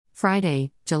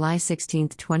Friday, July 16,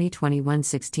 2021,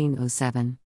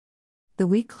 16:07. The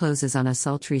week closes on a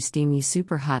sultry, steamy,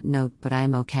 super hot note, but I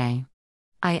am okay.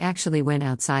 I actually went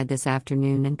outside this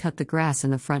afternoon and cut the grass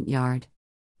in the front yard.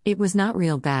 It was not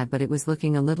real bad, but it was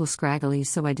looking a little scraggly,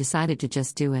 so I decided to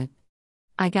just do it.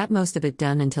 I got most of it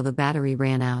done until the battery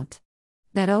ran out.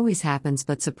 That always happens,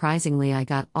 but surprisingly I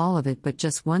got all of it but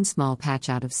just one small patch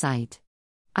out of sight.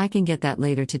 I can get that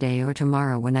later today or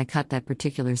tomorrow when I cut that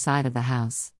particular side of the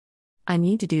house. I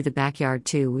need to do the backyard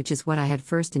too, which is what I had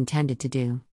first intended to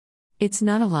do. It's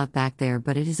not a lot back there,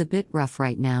 but it is a bit rough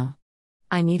right now.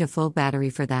 I need a full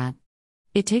battery for that.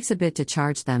 It takes a bit to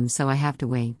charge them, so I have to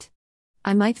wait.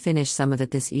 I might finish some of it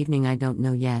this evening, I don't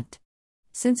know yet.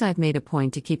 Since I've made a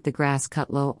point to keep the grass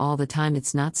cut low all the time,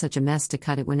 it's not such a mess to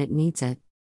cut it when it needs it.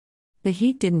 The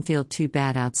heat didn't feel too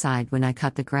bad outside when I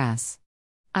cut the grass.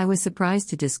 I was surprised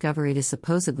to discover it is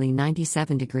supposedly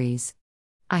 97 degrees.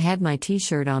 I had my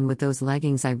t-shirt on with those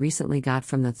leggings I recently got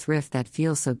from the thrift that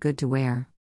feel so good to wear.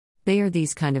 They are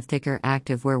these kind of thicker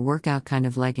active wear workout kind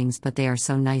of leggings, but they are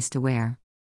so nice to wear.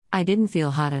 I didn't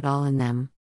feel hot at all in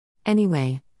them.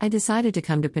 Anyway, I decided to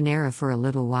come to Panera for a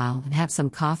little while and have some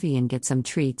coffee and get some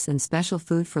treats and special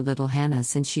food for little Hannah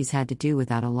since she's had to do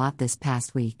without a lot this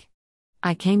past week.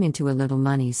 I came into a little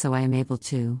money, so I am able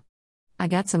to. I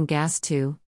got some gas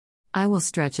too. I will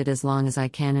stretch it as long as I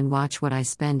can and watch what I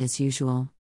spend as usual.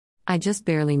 I just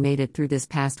barely made it through this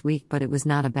past week, but it was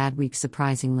not a bad week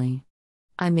surprisingly.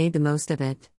 I made the most of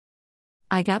it.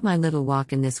 I got my little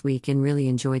walk in this week and really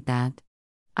enjoyed that.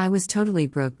 I was totally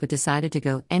broke but decided to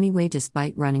go anyway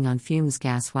despite running on fumes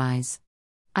gas-wise.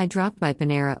 I dropped by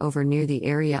Panera over near the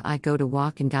area I go to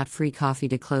walk and got free coffee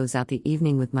to close out the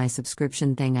evening with my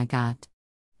subscription thing I got.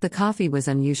 The coffee was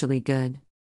unusually good.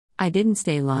 I didn't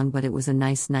stay long, but it was a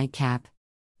nice nightcap.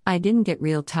 I didn't get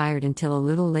real tired until a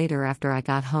little later after I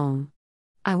got home.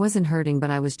 I wasn't hurting,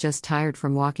 but I was just tired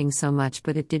from walking so much,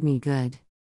 but it did me good.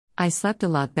 I slept a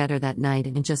lot better that night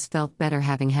and just felt better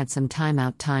having had some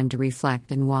time to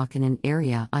reflect and walk in an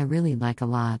area I really like a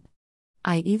lot.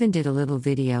 I even did a little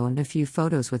video and a few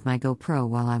photos with my GoPro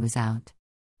while I was out.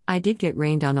 I did get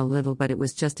rained on a little, but it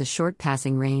was just a short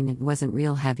passing rain and wasn't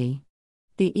real heavy.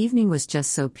 The evening was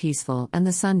just so peaceful and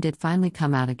the sun did finally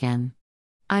come out again.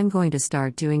 I'm going to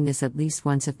start doing this at least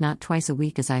once, if not twice a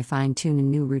week, as I fine-tune a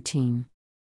new routine.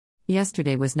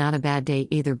 Yesterday was not a bad day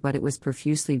either, but it was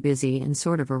profusely busy and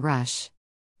sort of a rush.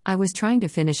 I was trying to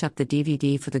finish up the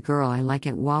DVD for the girl I like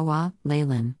at Wawa,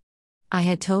 Laylan. I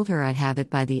had told her I'd have it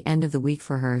by the end of the week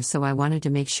for her, so I wanted to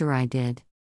make sure I did.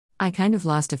 I kind of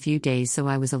lost a few days, so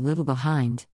I was a little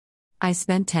behind. I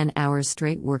spent 10 hours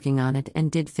straight working on it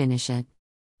and did finish it.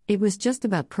 It was just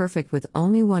about perfect with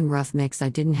only one rough mix I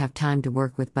didn't have time to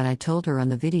work with, but I told her on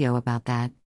the video about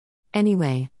that.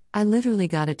 Anyway, I literally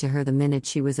got it to her the minute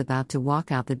she was about to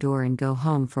walk out the door and go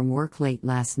home from work late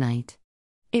last night.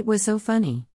 It was so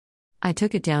funny. I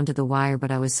took it down to the wire,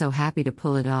 but I was so happy to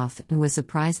pull it off and was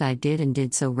surprised I did, and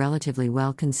did so relatively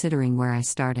well considering where I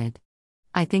started.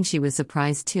 I think she was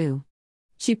surprised too.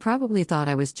 She probably thought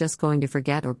I was just going to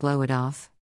forget or blow it off.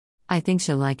 I think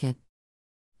she'll like it.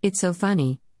 It's so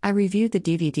funny. I reviewed the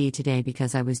DVD today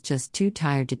because I was just too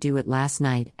tired to do it last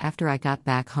night after I got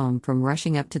back home from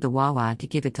rushing up to the Wawa to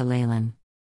give it to Laylan.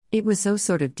 It was so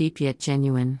sort of deep yet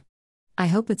genuine. I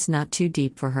hope it's not too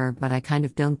deep for her, but I kind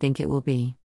of don't think it will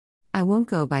be. I won't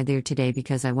go by there today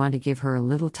because I want to give her a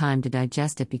little time to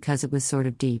digest it because it was sort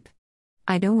of deep.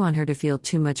 I don't want her to feel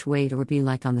too much weight or be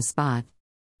like on the spot.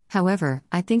 However,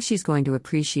 I think she's going to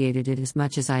appreciate it as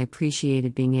much as I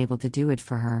appreciated being able to do it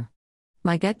for her.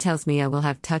 My gut tells me I will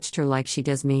have touched her like she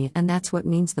does me, and that's what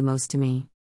means the most to me.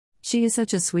 She is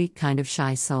such a sweet kind of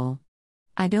shy soul.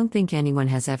 I don't think anyone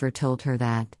has ever told her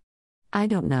that. I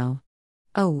don't know.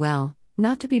 Oh well,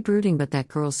 not to be brooding, but that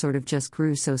girl sort of just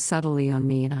grew so subtly on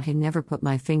me, and I had never put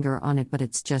my finger on it, but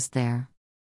it's just there.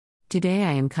 Today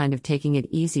I am kind of taking it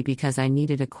easy because I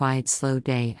needed a quiet, slow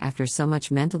day after so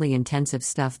much mentally intensive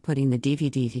stuff putting the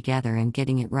DVD together and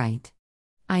getting it right.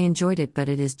 I enjoyed it, but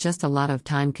it is just a lot of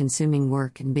time-consuming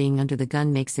work, and being under the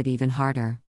gun makes it even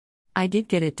harder. I did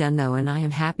get it done though, and I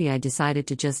am happy I decided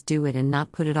to just do it and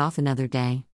not put it off another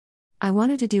day. I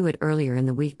wanted to do it earlier in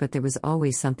the week, but there was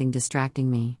always something distracting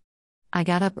me. I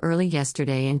got up early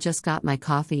yesterday and just got my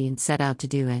coffee and set out to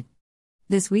do it.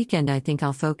 This weekend I think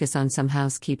I'll focus on some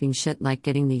housekeeping shit like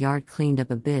getting the yard cleaned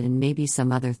up a bit and maybe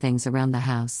some other things around the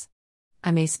house.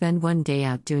 I may spend one day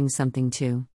out doing something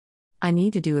too. I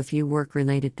need to do a few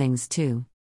work-related things too.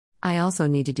 I also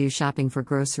need to do shopping for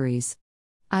groceries.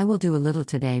 I will do a little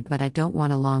today, but I don't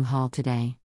want a long haul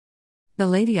today. The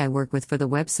lady I work with for the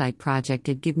website project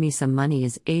did give me some money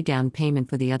as a down payment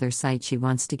for the other site she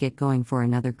wants to get going for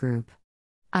another group.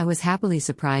 I was happily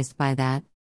surprised by that.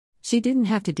 She didn't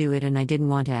have to do it and I didn't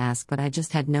want to ask, but I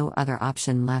just had no other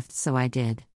option left, so I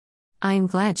did. I am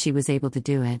glad she was able to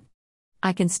do it.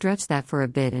 I can stretch that for a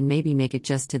bit and maybe make it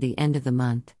just to the end of the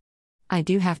month. I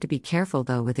do have to be careful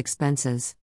though with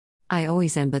expenses. I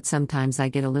always am, but sometimes I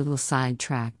get a little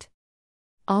sidetracked.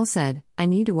 All said, I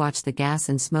need to watch the gas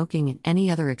and smoking and any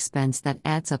other expense that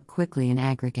adds up quickly in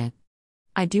aggregate.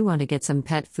 I do want to get some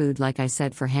pet food like I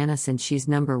said for Hannah since she's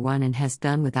number one and has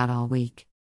done without all week.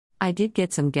 I did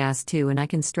get some gas too and I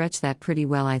can stretch that pretty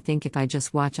well I think if I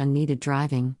just watch unneeded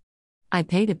driving. I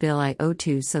paid a bill I owe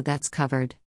too, so that's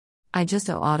covered. I just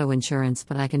owe auto insurance,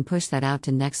 but I can push that out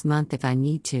to next month if I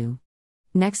need to.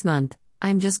 Next month,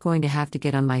 I'm just going to have to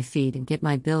get on my feet and get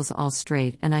my bills all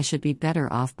straight and I should be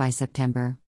better off by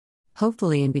September.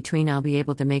 Hopefully in between I'll be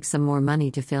able to make some more money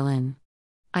to fill in.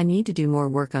 I need to do more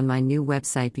work on my new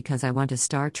website because I want to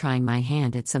start trying my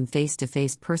hand at some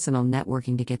face-to-face personal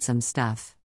networking to get some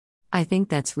stuff. I think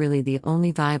that's really the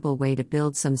only viable way to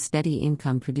build some steady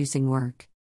income producing work.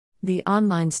 The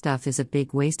online stuff is a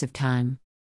big waste of time.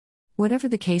 Whatever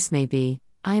the case may be,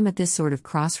 I am at this sort of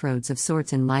crossroads of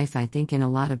sorts in life, I think, in a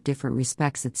lot of different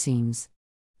respects it seems.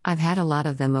 I've had a lot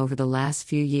of them over the last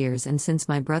few years, and since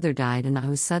my brother died and I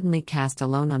was suddenly cast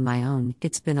alone on my own,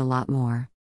 it's been a lot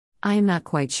more. I am not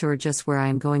quite sure just where I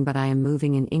am going, but I am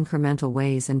moving in incremental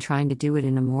ways and trying to do it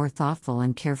in a more thoughtful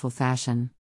and careful fashion.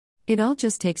 It all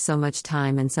just takes so much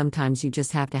time, and sometimes you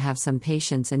just have to have some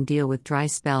patience and deal with dry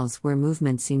spells where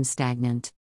movement seems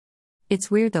stagnant. It's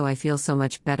weird though, I feel so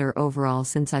much better overall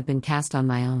since I've been cast on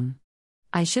my own.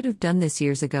 I should have done this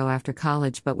years ago after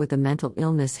college, but with the mental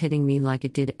illness hitting me like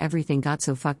it did, everything got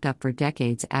so fucked up for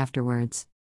decades afterwards.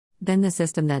 Then the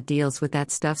system that deals with that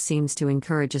stuff seems to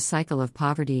encourage a cycle of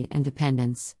poverty and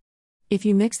dependence. If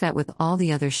you mix that with all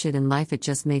the other shit in life, it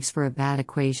just makes for a bad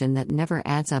equation that never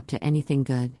adds up to anything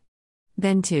good.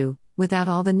 Then too, without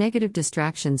all the negative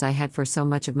distractions I had for so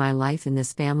much of my life in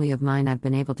this family of mine, I've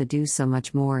been able to do so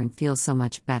much more and feel so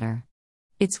much better.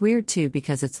 It's weird too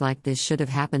because it's like this should have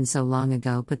happened so long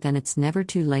ago, but then it's never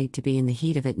too late to be in the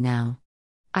heat of it now.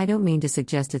 I don't mean to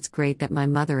suggest it's great that my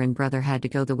mother and brother had to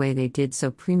go the way they did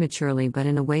so prematurely, but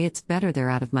in a way it's better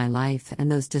they're out of my life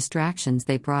and those distractions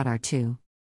they brought are too.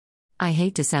 I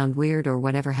hate to sound weird or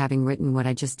whatever having written what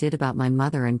I just did about my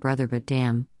mother and brother, but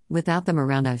damn, without them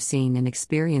around I've seen and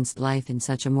experienced life in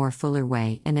such a more fuller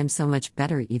way and am so much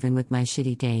better even with my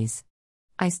shitty days.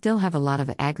 I still have a lot of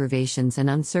aggravations and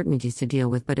uncertainties to deal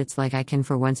with, but it's like I can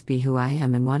for once be who I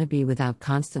am and want to be without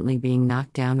constantly being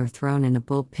knocked down or thrown in a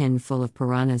bullpen full of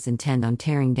piranhas intent on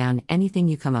tearing down anything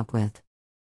you come up with.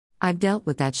 I've dealt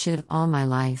with that shit all my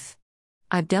life.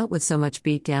 I've dealt with so much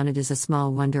beatdown it is a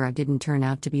small wonder I didn't turn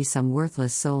out to be some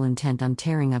worthless soul intent on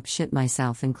tearing up shit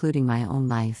myself, including my own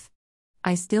life.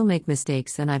 I still make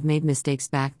mistakes, and I've made mistakes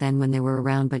back then when they were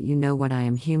around, but you know what, I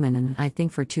am human, and I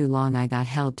think for too long I got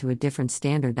held to a different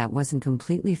standard that wasn't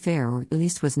completely fair, or at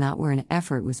least was not where an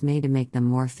effort was made to make them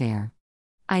more fair.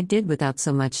 I did without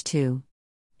so much too.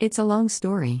 It's a long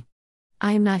story.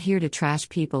 I am not here to trash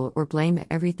people or blame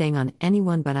everything on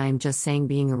anyone, but I am just saying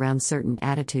being around certain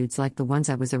attitudes like the ones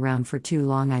I was around for too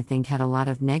long I think had a lot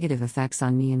of negative effects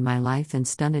on me in my life and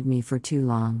stunted me for too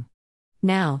long.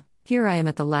 Now, here I am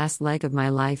at the last leg of my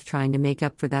life trying to make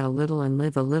up for that a little and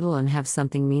live a little and have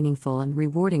something meaningful and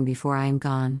rewarding before I am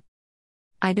gone.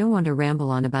 I don't want to ramble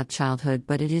on about childhood,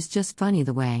 but it is just funny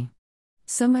the way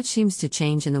so much seems to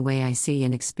change in the way I see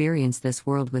and experience this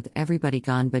world, with everybody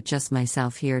gone but just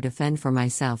myself here to fend for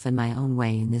myself in my own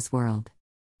way in this world.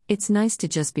 It's nice to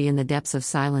just be in the depths of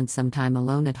silence sometime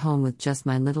alone at home with just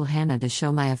my little Hannah to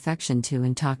show my affection to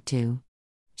and talk to.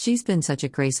 She's been such a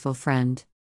graceful friend.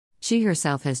 She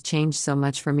herself has changed so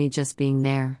much for me just being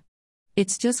there.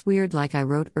 It's just weird, like I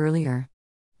wrote earlier.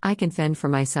 I can fend for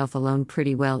myself alone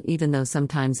pretty well, even though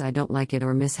sometimes I don't like it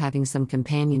or miss having some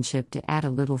companionship to add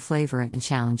a little flavor and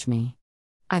challenge me.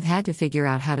 I've had to figure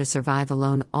out how to survive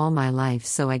alone all my life,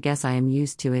 so I guess I am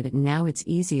used to it, and now it's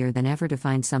easier than ever to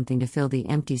find something to fill the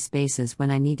empty spaces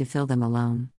when I need to fill them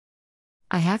alone.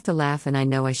 I have to laugh, and I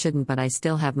know I shouldn't, but I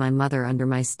still have my mother under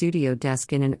my studio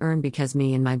desk in an urn because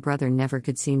me and my brother never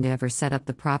could seem to ever set up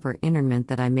the proper interment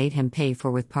that I made him pay for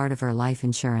with part of her life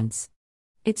insurance.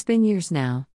 It's been years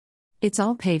now. It's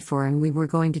all paid for and we were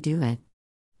going to do it.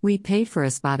 We paid for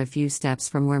a spot a few steps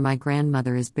from where my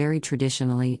grandmother is buried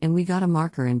traditionally, and we got a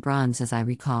marker in bronze as I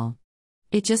recall.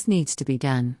 It just needs to be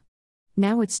done.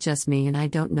 Now it's just me and I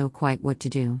don't know quite what to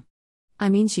do. I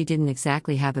mean, she didn't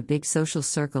exactly have a big social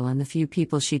circle, and the few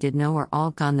people she did know are all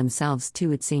gone themselves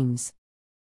too, it seems.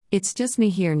 It's just me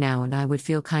here now, and I would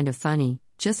feel kind of funny,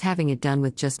 just having it done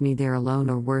with just me there alone,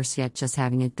 or worse yet, just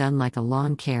having it done like a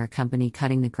lawn care company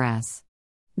cutting the grass.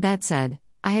 That said,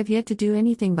 I have yet to do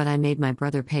anything, but I made my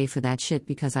brother pay for that shit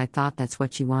because I thought that's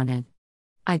what she wanted.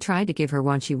 I tried to give her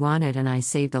what she wanted, and I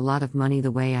saved a lot of money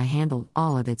the way I handled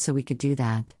all of it so we could do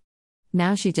that.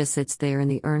 Now she just sits there in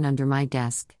the urn under my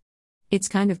desk. It's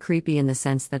kind of creepy in the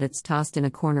sense that it's tossed in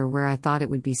a corner where I thought it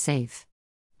would be safe.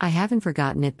 I haven't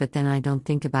forgotten it, but then I don't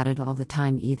think about it all the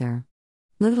time either.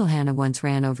 Little Hannah once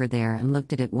ran over there and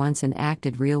looked at it once and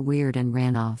acted real weird and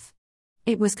ran off.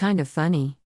 It was kind of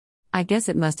funny. I guess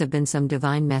it must have been some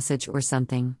divine message or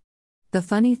something. The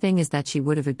funny thing is that she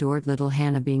would have adored little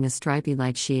Hannah being a stripey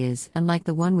like she is, and like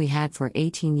the one we had for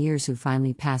 18 years who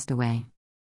finally passed away.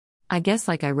 I guess,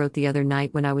 like I wrote the other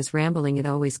night when I was rambling, it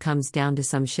always comes down to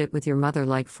some shit with your mother,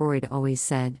 like Freud always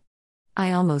said.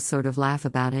 I almost sort of laugh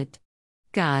about it.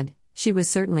 God, she was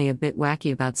certainly a bit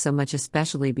wacky about so much,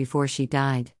 especially before she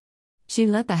died. She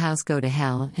let the house go to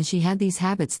hell, and she had these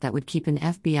habits that would keep an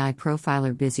FBI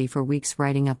profiler busy for weeks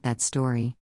writing up that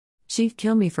story. She'd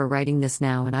kill me for writing this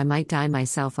now, and I might die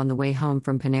myself on the way home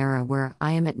from Panera, where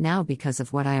I am at now, because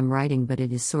of what I am writing, but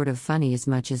it is sort of funny as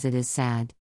much as it is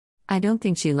sad. I don't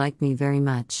think she liked me very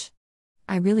much.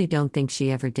 I really don't think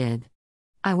she ever did.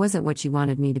 I wasn't what she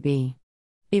wanted me to be.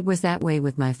 It was that way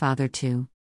with my father too.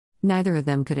 Neither of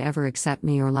them could ever accept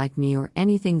me or like me or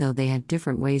anything, though they had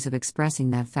different ways of expressing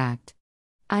that fact.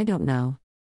 I don't know.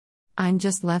 I'm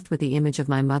just left with the image of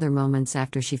my mother moments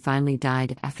after she finally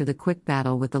died, after the quick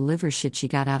battle with the liver shit she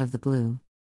got out of the blue.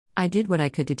 I did what I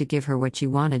could do to give her what she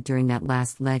wanted during that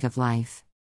last leg of life.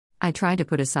 I tried to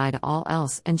put aside all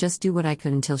else and just do what I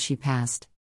could until she passed.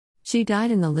 She died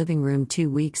in the living room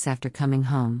 2 weeks after coming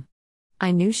home.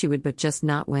 I knew she would, but just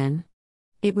not when.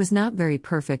 It was not very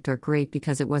perfect or great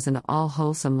because it wasn't all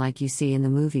wholesome like you see in the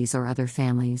movies or other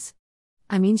families.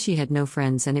 I mean, she had no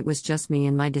friends, and it was just me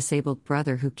and my disabled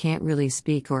brother who can't really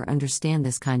speak or understand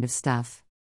this kind of stuff.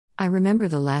 I remember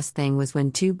the last thing was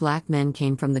when 2 black men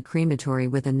came from the crematory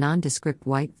with a nondescript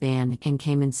white van and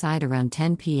came inside around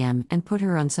 10 p.m. and put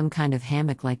her on some kind of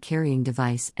hammock-like carrying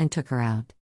device and took her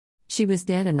out. She was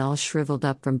dead and all shriveled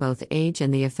up from both age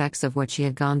and the effects of what she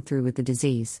had gone through with the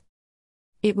disease.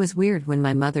 It was weird when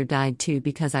my mother died too,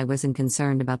 because I wasn't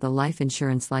concerned about the life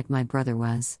insurance like my brother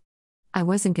was. I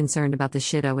wasn't concerned about the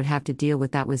shit I would have to deal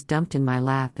with that was dumped in my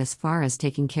lap as far as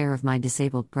taking care of my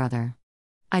disabled brother.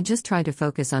 I just tried to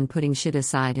focus on putting shit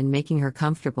aside and making her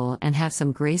comfortable and have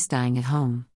some grace dying at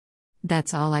home.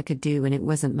 That's all I could do, and it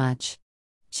wasn't much.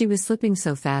 She was slipping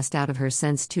so fast out of her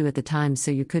sense too at the time, so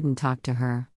you couldn't talk to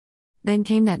her. Then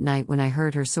came that night when I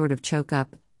heard her sort of choke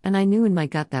up, and I knew in my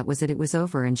gut that was it was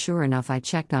over, and sure enough I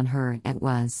checked on her, and it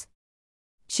was.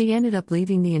 She ended up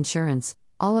leaving the insurance,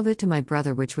 all of it, to my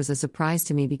brother, which was a surprise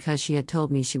to me because she had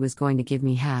told me she was going to give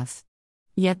me half.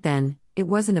 Yet then, it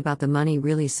wasn't about the money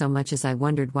really so much as I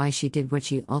wondered why she did what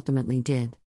she ultimately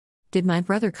did. Did my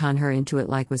brother con her into it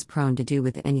like was prone to do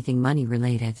with anything money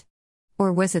related?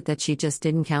 Or was it that she just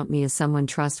didn't count me as someone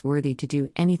trustworthy to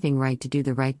do anything right, to do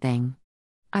the right thing?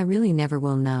 I really never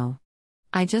will know.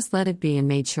 I just let it be and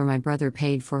made sure my brother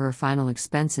paid for her final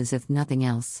expenses, if nothing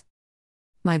else.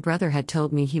 My brother had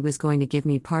told me he was going to give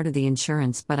me part of the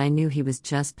insurance, but I knew he was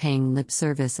just paying lip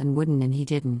service and wouldn't, and he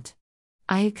didn't.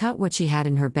 I had cut what she had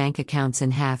in her bank accounts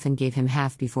in half and gave him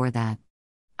half before that.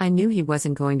 I knew he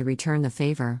wasn't going to return the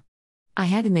favor. I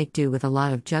had to make do with a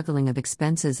lot of juggling of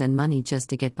expenses and money just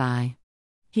to get by.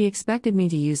 He expected me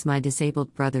to use my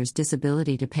disabled brother's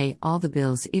disability to pay all the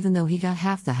bills, even though he got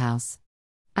half the house.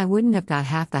 I wouldn't have got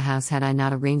half the house had I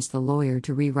not arranged the lawyer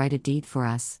to rewrite a deed for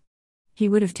us. He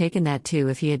would have taken that too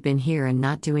if he had been here and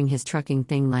not doing his trucking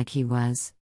thing like he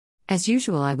was. As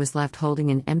usual, I was left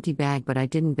holding an empty bag, but I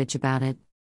didn't bitch about it.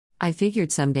 I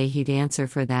figured someday he'd answer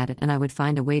for that and I would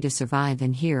find a way to survive,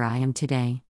 and here I am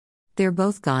today. They're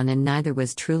both gone, and neither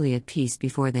was truly at peace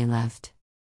before they left.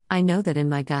 I know that in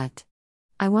my gut.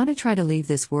 I want to try to leave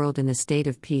this world in a state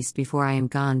of peace before I am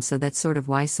gone, so that's sort of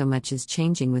why so much is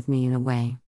changing with me in a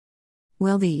way.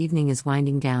 Well, the evening is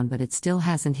winding down, but it still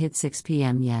hasn't hit 6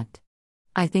 p.m. yet.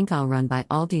 I think I'll run by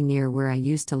Aldi near where I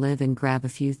used to live and grab a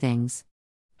few things.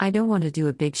 I don't want to do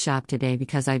a big shop today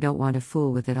because I don't want to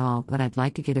fool with it all, but I'd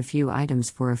like to get a few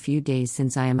items for a few days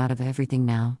since I am out of everything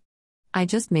now. I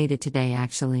just made it today,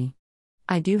 actually.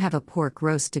 I do have a pork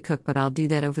roast to cook, but I'll do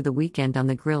that over the weekend on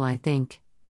the grill, I think.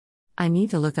 I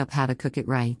need to look up how to cook it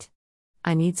right.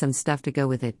 I need some stuff to go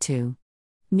with it too.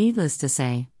 Needless to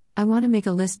say, I want to make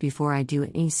a list before I do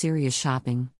any serious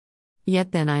shopping.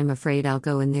 Yet then I'm afraid I'll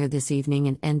go in there this evening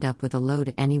and end up with a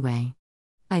load anyway.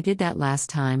 I did that last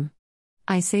time.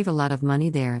 I save a lot of money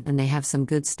there and they have some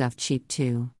good stuff cheap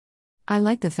too. I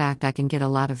like the fact I can get a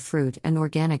lot of fruit and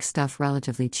organic stuff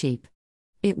relatively cheap.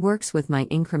 It works with my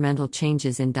incremental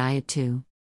changes in diet too.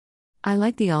 I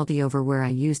like the Aldi over where I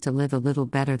used to live a little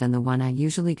better than the one I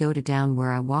usually go to down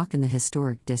where I walk in the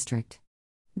historic district.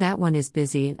 That one is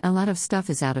busy and a lot of stuff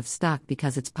is out of stock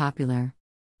because it's popular.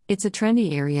 It's a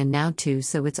trendy area now too,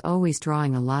 so it's always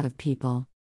drawing a lot of people.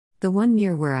 The one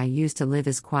near where I used to live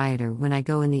is quieter when I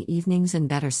go in the evenings and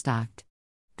better stocked.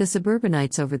 The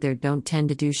suburbanites over there don't tend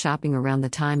to do shopping around the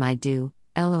time I do,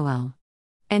 lol.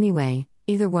 Anyway,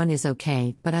 either one is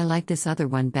okay, but I like this other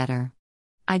one better.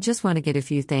 I just want to get a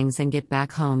few things and get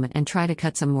back home and try to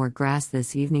cut some more grass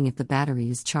this evening if the battery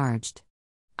is charged.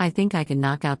 I think I can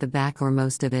knock out the back or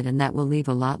most of it, and that will leave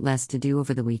a lot less to do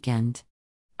over the weekend.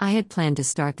 I had planned to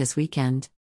start this weekend.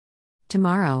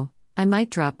 Tomorrow, I might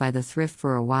drop by the thrift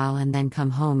for a while and then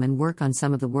come home and work on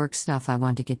some of the work stuff I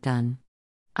want to get done.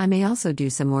 I may also do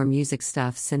some more music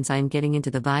stuff since I'm getting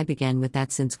into the vibe again with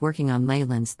that since working on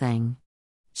Leyland's thing.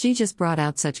 She just brought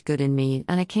out such good in me,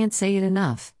 and I can't say it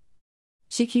enough.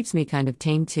 She keeps me kind of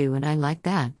tame too, and I like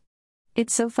that.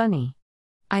 It's so funny.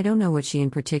 I don't know what she in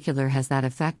particular has that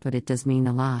effect, but it does mean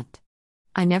a lot.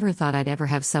 I never thought I'd ever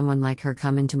have someone like her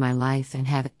come into my life and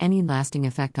have any lasting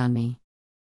effect on me.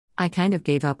 I kind of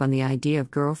gave up on the idea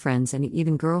of girlfriends and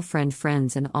even girlfriend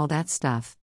friends and all that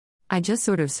stuff. I just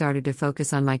sort of started to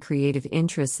focus on my creative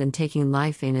interests and taking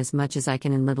life in as much as I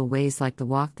can in little ways like the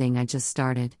walk thing I just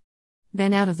started.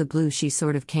 Then out of the blue she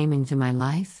sort of came into my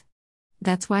life.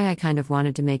 That's why I kind of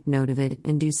wanted to make note of it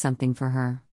and do something for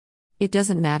her. It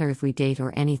doesn't matter if we date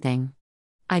or anything.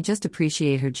 I just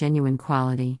appreciate her genuine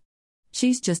quality.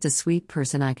 She's just a sweet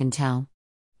person, I can tell.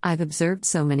 I've observed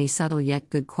so many subtle yet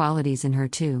good qualities in her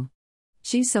too.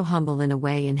 She's so humble in a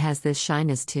way and has this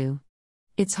shyness too.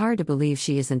 It's hard to believe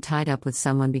she isn't tied up with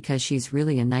someone because she's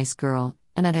really a nice girl,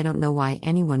 and I don't know why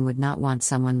anyone would not want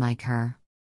someone like her.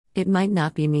 It might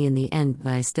not be me in the end,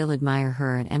 but I still admire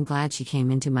her and am glad she came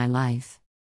into my life.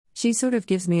 She sort of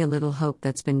gives me a little hope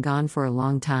that's been gone for a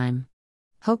long time.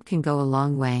 Hope can go a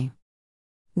long way.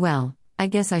 Well, I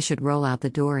guess I should roll out the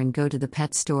door and go to the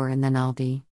pet store and then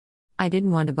Aldi. I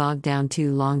didn't want to bog down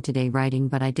too long today writing,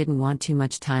 but I didn't want too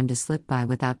much time to slip by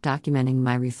without documenting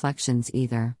my reflections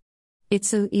either. It's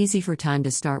so easy for time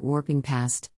to start warping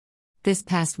past. This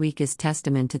past week is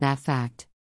testament to that fact.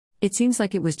 It seems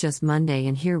like it was just Monday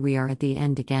and here we are at the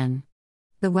end again.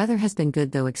 The weather has been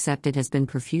good though, except it has been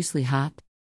profusely hot.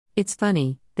 It's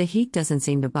funny, the heat doesn't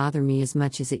seem to bother me as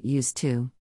much as it used to.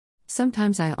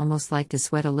 Sometimes I almost like to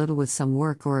sweat a little with some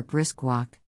work or a brisk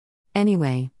walk.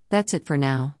 Anyway, that's it for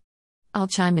now. I'll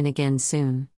chime in again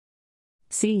soon.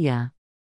 See ya.